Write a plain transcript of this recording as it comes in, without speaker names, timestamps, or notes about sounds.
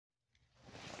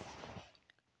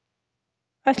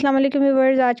अस्सलाम वालेकुम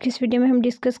व्यूअर्स। आज की इस वीडियो में हम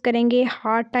डिस्कस करेंगे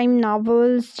hard time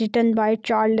novels written by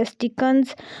Charles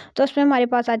Dickens. तो उसमें हमारे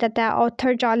पास आ जाता है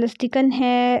ऑथर चार्ल्स डिकन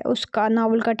है, उसका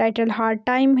नावल का टाइटल हार्ड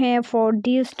टाइम है। For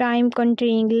this time country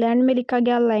England में लिखा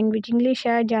गया, लैंग्वेज इंग्लिश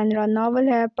है, जनरल नावल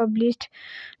है। पब्लिश्ड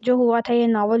जो हुआ था ये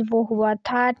नावल वो हुआ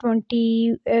था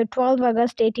 12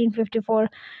 अगस्त 1854।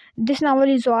 This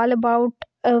novel is all about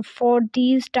for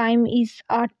this time is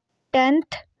a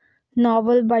 10th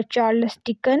novel by Charles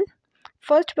Dickens,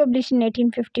 first published in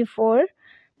 1854.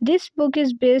 This book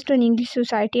is based on English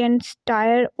society and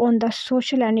starred on the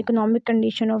social and economic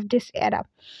condition of this era.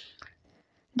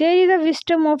 There is a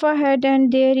wisdom of a head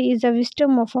and there is a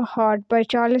wisdom of a heart by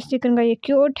Charles Dickens का ये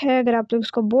quote है। अगर आप लोग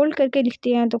इसको bold करके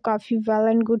लिखते हैं तो काफ़ी वेल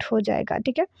एंड गुड हो जाएगा,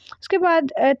 ठीक है। उसके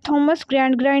बाद Thomas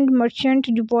grand merchant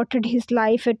devoted his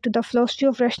life to the philosophy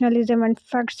of rationalism and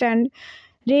facts and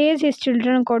raise his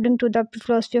children according to the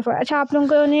philosophy of. अच्छा, आप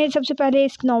लोगों ने सबसे पहले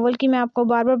इस नावल की मैं आपको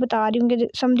बार बार बता रही हूँ कि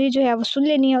समरी जो है वो सुन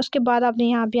लेनी है। उसके बाद आपने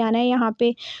यहाँ पे आना है, यहाँ पे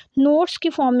नोट्स की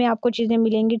फॉर्म में आपको चीज़ें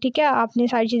मिलेंगी, ठीक है। आपने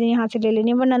सारी चीज़ें यहाँ से ले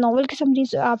लेनी है, वरना नावल की समरी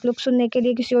आप लोग सुनने के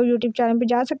लिए किसी और यूट्यूब चैनल पर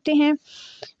जा सकते हैं।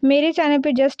 मेरे चैनल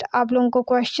पे जस्ट आप लोगों को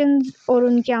क्वेश्चंस और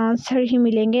उनके आंसर ही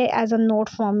मिलेंगे एज अ नोट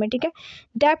फॉर्म में, ठीक है।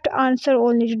 Depth answer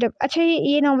only to depth. अच्छा,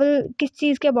 ये नावल किस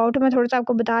चीज़ के अबाउट है मैं थोड़ा सा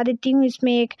आपको बता देती हूँ।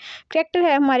 इसमें एक कैरेक्टर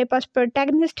है हमारे पास,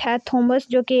 प्रोटैगनिस्ट है थॉमस,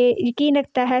 जो कि यकीन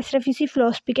रखता है सिर्फ इसी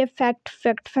फिलोसफी के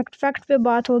फैक्ट पे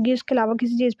बात होगी, उसके अलावा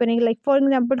किसी चीज़ पर नहीं। Like for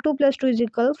example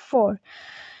 2+2=4।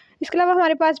 इसके अलावा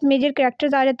हमारे पास मेजर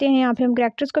कैरेक्टर्स आ जाते हैं। यहाँ पे हम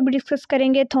कैरेक्टर्स को भी डिस्कस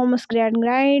करेंगे। Thomas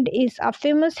grand is a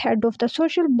famous head of the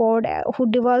social board who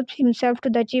developed himself to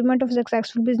the achievement of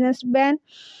successful businessman.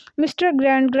 Mister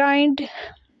grand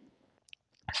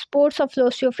sports a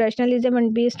philosophy of rationalism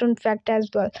and based on fact as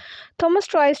well. Thomas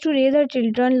tries to raise her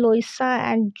children, Louisa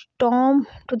and Tom,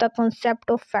 to the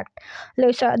concept of fact.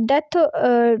 Louisa,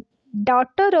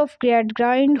 daughter of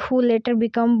Grind, who later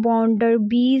became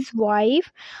Bonderby's wife.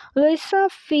 Louisa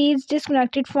feels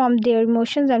disconnected from their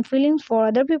emotions and feelings for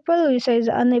other people. Louisa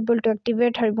is unable to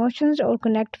activate her emotions or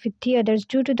connect with the others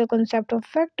due to the concept of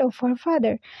fact of her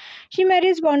father. She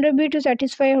marries Bonderby to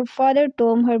satisfy her father,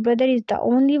 Tom. Her brother is the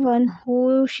only one who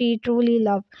she truly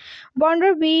loved.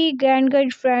 Bonderby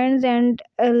gained friends and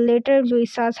later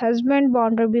Louisa's husband.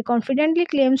 Bonderby confidently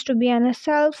claims to be a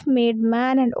self-made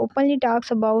man and openly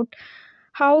talks about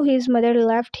how his mother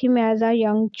left him as a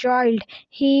young child.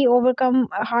 He overcome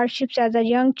hardships as a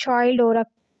young child or a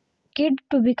kid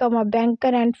to become a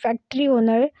banker and factory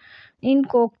owner in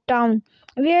Coketown,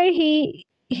 where he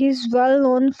is well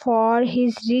known for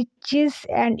his riches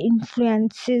and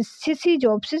influences. Sissy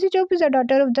Job is a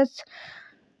daughter of the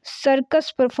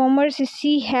circus performer.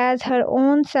 Sissy has her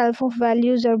own self of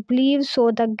values or beliefs,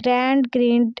 so the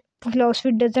grand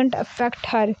philosophy doesn't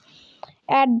affect her.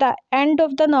 At the end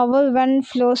of the novel, when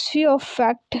philosophy of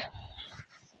fact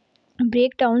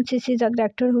break down, Sissy is a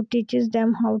character who teaches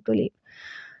them how to live.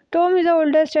 Tom is the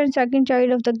oldest and second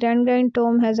child of the Grand.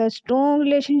 Tom has a strong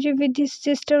relationship with his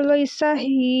sister Louisa.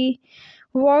 He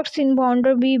works in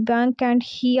Bonderby Bank and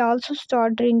he also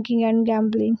started drinking and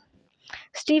gambling.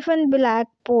 Stephen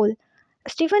Blackpool.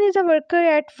 Stephen is a worker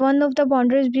at one of the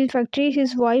Bonderby factories.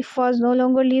 His wife was no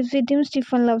longer lives with him.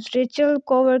 Stephen loves Rachel,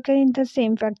 co-worker in the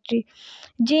same factory.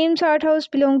 James Harthouse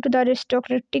belonged to the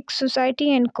aristocratic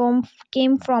society and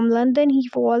came from London. He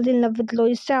falls in love with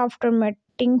Louisa after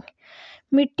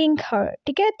meeting हर,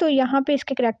 ठीक है। तो यहाँ पे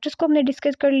इसके characters को हमने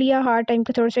discuss कर लिया, हार्ड टाइम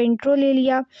का थोड़ा सा इंट्रो ले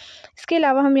लिया। इसके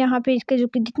अलावा हम यहाँ पे इसके जो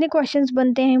कि जितने क्वेश्चंस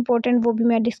बनते हैं इंपॉर्टेंट वो भी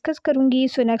मैं डिस्कस करूँगी।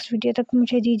 सो नेक्स्ट वीडियो तक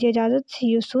मुझे दीजिए इजाज़त।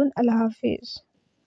 सी यू सून। अल्लाह हाफिज़।